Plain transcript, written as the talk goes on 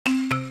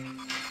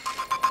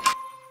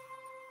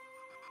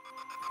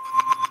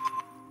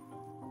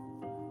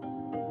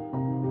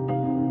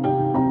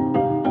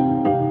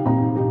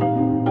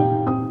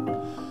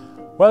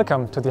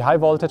Welcome to the High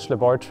Voltage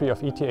Laboratory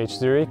of ETH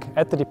Zurich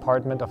at the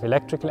Department of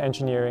Electrical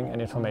Engineering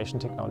and Information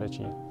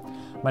Technology.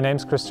 My name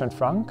is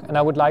Franck and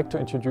I would like to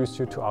introduce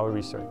you to our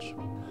research.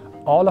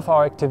 All of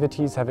our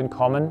activities have in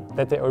common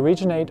that they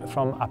originate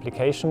from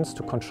applications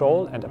to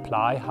control and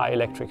apply high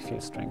electric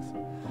field strength,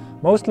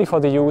 mostly for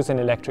the use in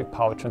electric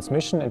power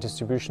transmission and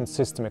distribution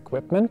system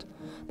equipment,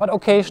 but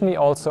occasionally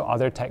also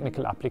other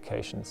technical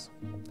applications.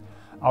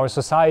 Our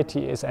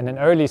society is at an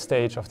early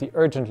stage of the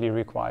urgently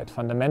required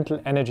fundamental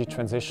energy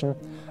transition,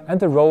 and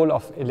the role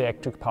of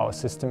electric power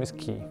system is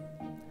key.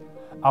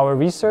 Our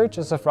research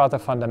is of rather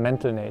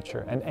fundamental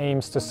nature and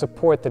aims to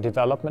support the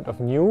development of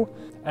new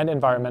and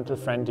environmental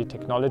friendly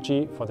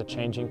technology for the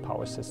changing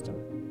power system.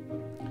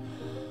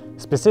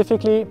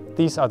 Specifically,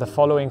 these are the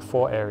following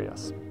four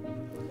areas.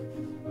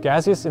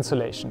 Gaseous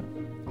insulation.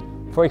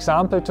 For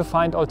example, to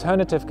find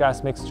alternative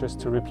gas mixtures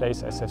to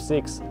replace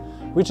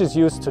SF6, which is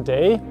used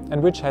today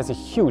and which has a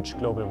huge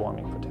global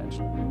warming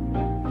potential.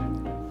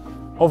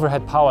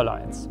 Overhead power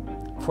lines.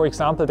 For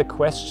example, the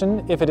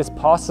question if it is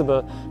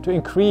possible to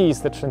increase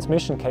the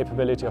transmission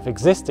capability of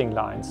existing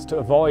lines to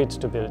avoid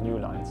to build new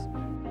lines.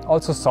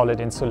 Also solid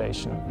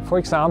insulation. For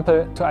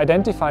example, to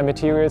identify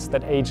materials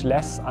that age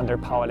less under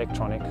power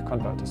electronic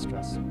converter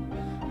stress.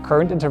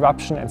 Current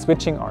interruption and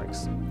switching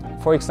arcs.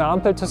 For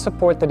example, to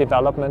support the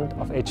development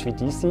of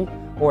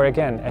HVDC or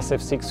again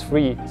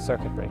SF6-free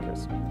circuit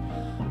breakers.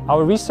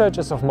 Our research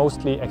is of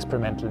mostly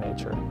experimental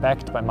nature,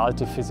 backed by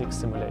multi-physics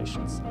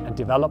simulations and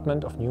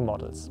development of new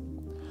models.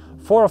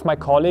 Four of my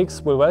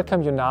colleagues will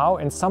welcome you now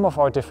in some of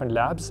our different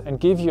labs and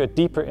give you a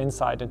deeper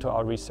insight into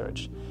our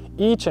research,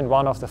 each in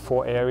one of the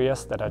four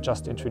areas that I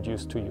just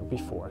introduced to you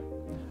before.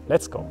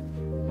 Let's go.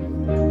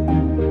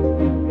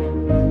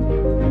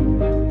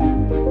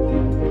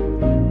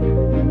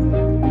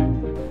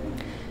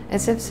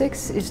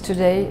 SF6 is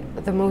today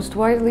the most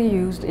widely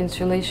used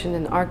insulation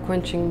and arc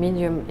quenching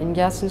medium in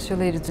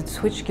gas-insulated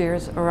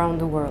switchgears around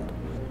the world.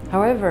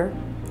 However,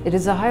 it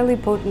is a highly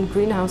potent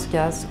greenhouse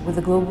gas with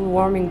a global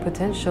warming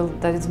potential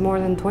that is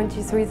more than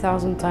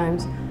 23,000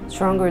 times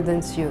stronger than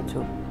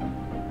CO2.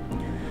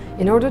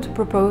 In order to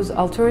propose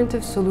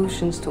alternative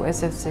solutions to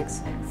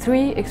SF6,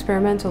 3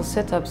 experimental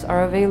setups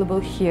are available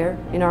here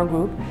in our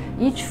group,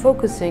 each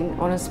focusing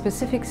on a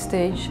specific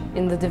stage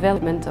in the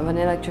development of an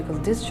electrical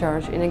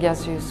discharge in a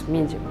gaseous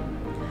medium.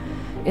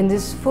 In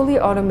this fully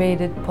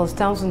automated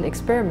Pulse-Townsend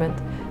experiment,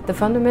 the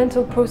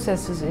fundamental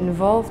processes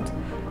involved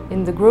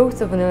in the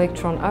growth of an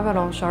electron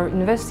avalanche are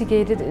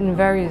investigated in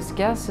various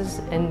gases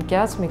and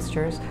gas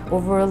mixtures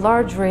over a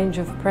large range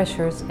of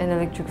pressures and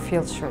electric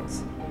field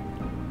strengths.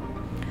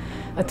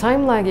 A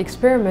time lag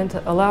experiment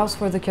allows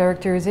for the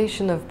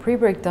characterization of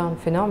pre-breakdown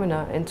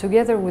phenomena, and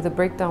together with a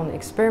breakdown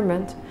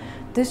experiment,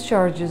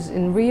 discharges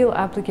in real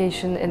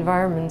application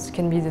environments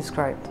can be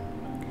described.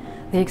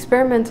 The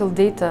experimental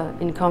data,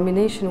 in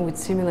combination with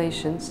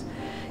simulations,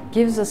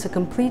 gives us a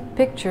complete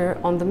picture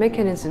on the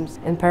mechanisms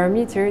and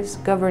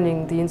parameters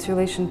governing the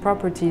insulation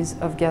properties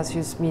of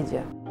gaseous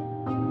media.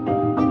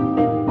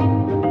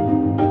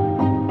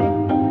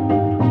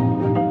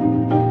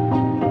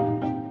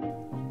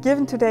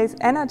 Given today's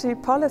energy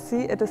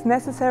policy, it is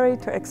necessary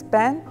to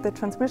expand the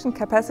transmission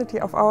capacity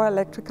of our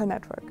electrical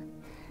network.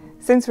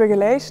 Since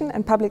regulation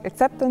and public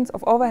acceptance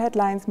of overhead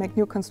lines make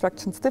new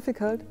constructions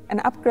difficult,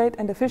 an upgrade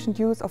and efficient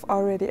use of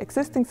already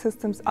existing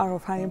systems are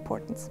of high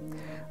importance.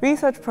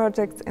 Research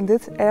projects in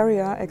this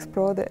area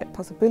explore the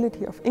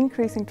possibility of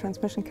increasing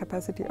transmission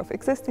capacity of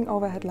existing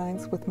overhead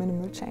lines with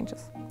minimal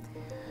changes.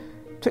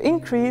 To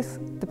increase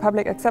the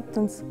public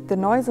acceptance, the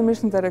noise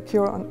emissions that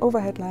occur on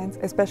overhead lines,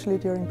 especially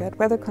during bad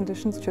weather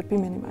conditions, should be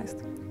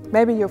minimized.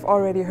 Maybe you've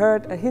already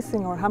heard a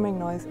hissing or humming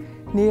noise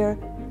near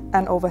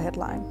an overhead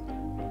line.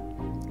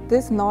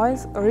 This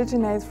noise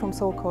originates from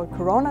so-called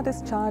corona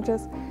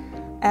discharges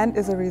and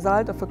is a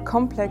result of a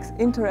complex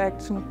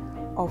interaction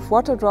of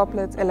water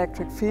droplets,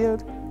 electric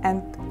field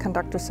and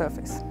conductor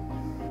surface.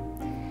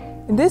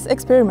 In this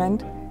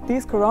experiment,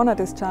 these corona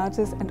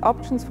discharges and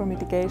options for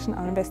mitigation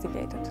are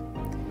investigated.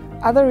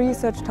 Other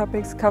research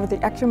topics cover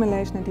the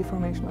accumulation and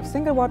deformation of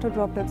single water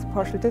droplets,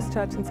 partial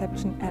discharge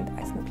inception and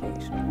ice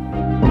nucleation.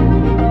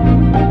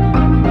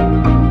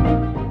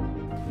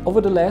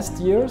 Over the last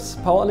years,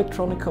 power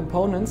electronic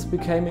components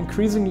became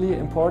increasingly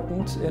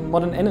important in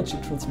modern energy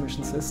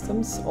transmission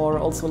systems or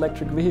also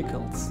electric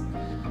vehicles.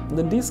 And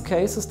in these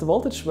cases, the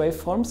voltage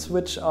waveforms,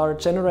 which are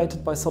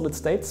generated by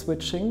solid-state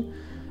switching,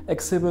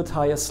 exhibit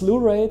higher slew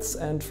rates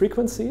and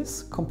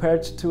frequencies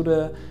compared to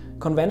the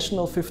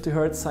conventional 50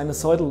 Hz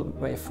sinusoidal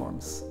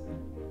waveforms.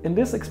 In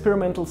this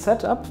experimental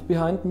setup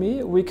behind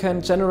me, we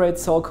can generate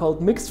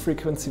so-called mixed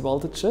frequency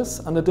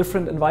voltages under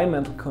different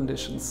environmental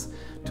conditions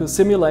to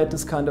simulate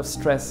this kind of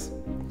stress.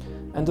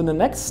 And in the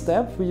next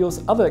step, we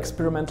use other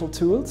experimental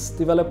tools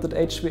developed at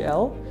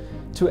HVL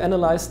to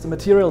analyze the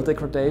material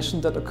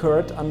degradation that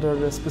occurred under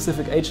the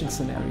specific aging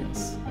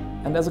scenarios.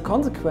 And as a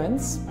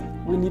consequence,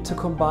 we need to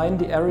combine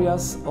the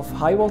areas of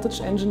high voltage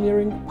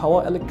engineering,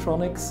 power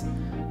electronics,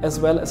 as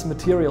well as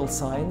material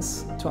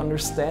science to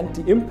understand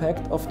the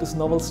impact of this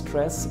novel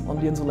stress on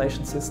the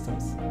insulation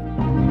systems.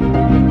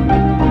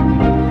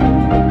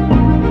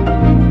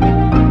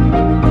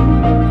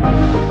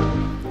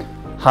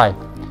 Hi,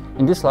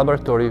 in this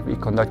laboratory we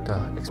conduct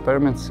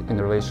experiments in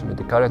relation with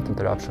the current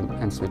interruption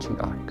and switching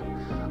arc.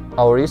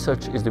 Our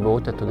research is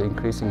devoted to the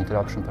increasing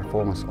interruption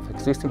performance of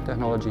existing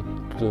technology,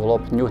 to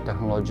develop new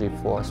technology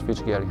for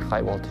switchgear in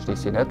high voltage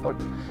DC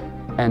networks,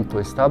 and to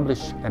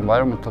establish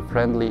environmental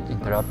friendly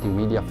interrupting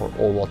media for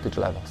all voltage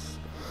levels.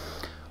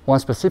 One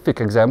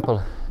specific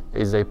example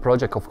is a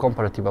project of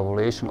comparative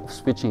evaluation of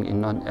switching in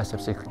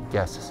non-SF6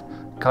 gases.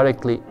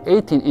 Currently,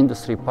 18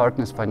 industry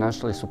partners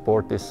financially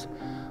support this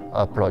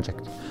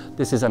project.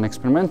 This is an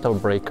experimental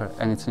breaker,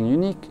 and it's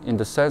unique in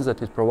the sense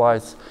that it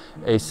provides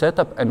a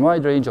setup and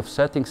wide range of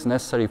settings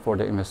necessary for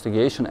the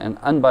investigation and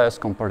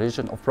unbiased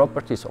comparison of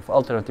properties of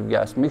alternative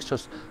gas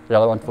mixtures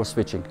relevant for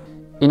switching.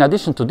 In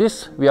addition to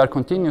this, we are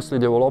continuously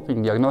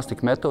developing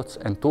diagnostic methods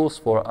and tools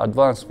for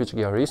advanced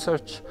switchgear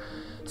research,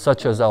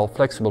 such as our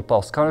flexible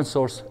pulse current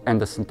source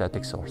and the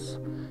synthetic source.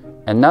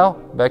 And now,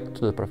 back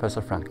to the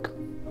Professor Franck.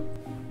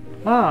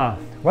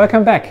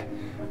 Welcome back.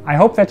 I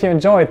hope that you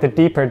enjoyed the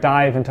deeper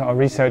dive into our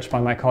research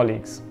by my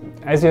colleagues.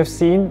 As you have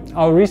seen,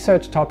 our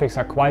research topics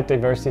are quite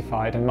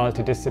diversified and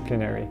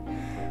multidisciplinary.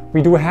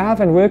 We do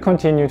have and will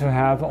continue to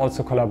have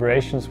also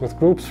collaborations with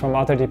groups from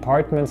other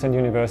departments and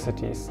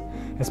universities,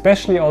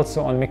 especially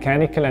also on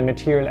mechanical and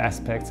material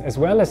aspects, as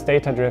well as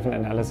data-driven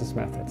analysis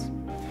methods.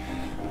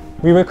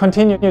 We will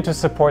continue to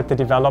support the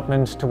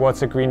development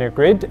towards a greener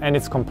grid and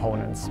its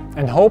components,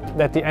 and hope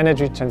that the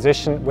energy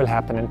transition will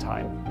happen in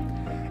time.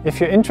 If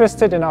you're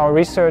interested in our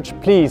research,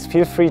 please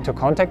feel free to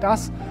contact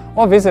us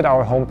or visit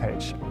our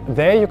homepage.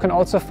 There you can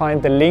also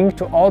find the link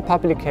to all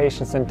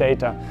publications and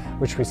data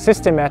which we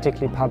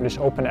systematically publish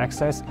open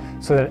access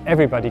so that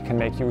everybody can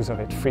make use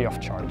of it free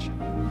of charge.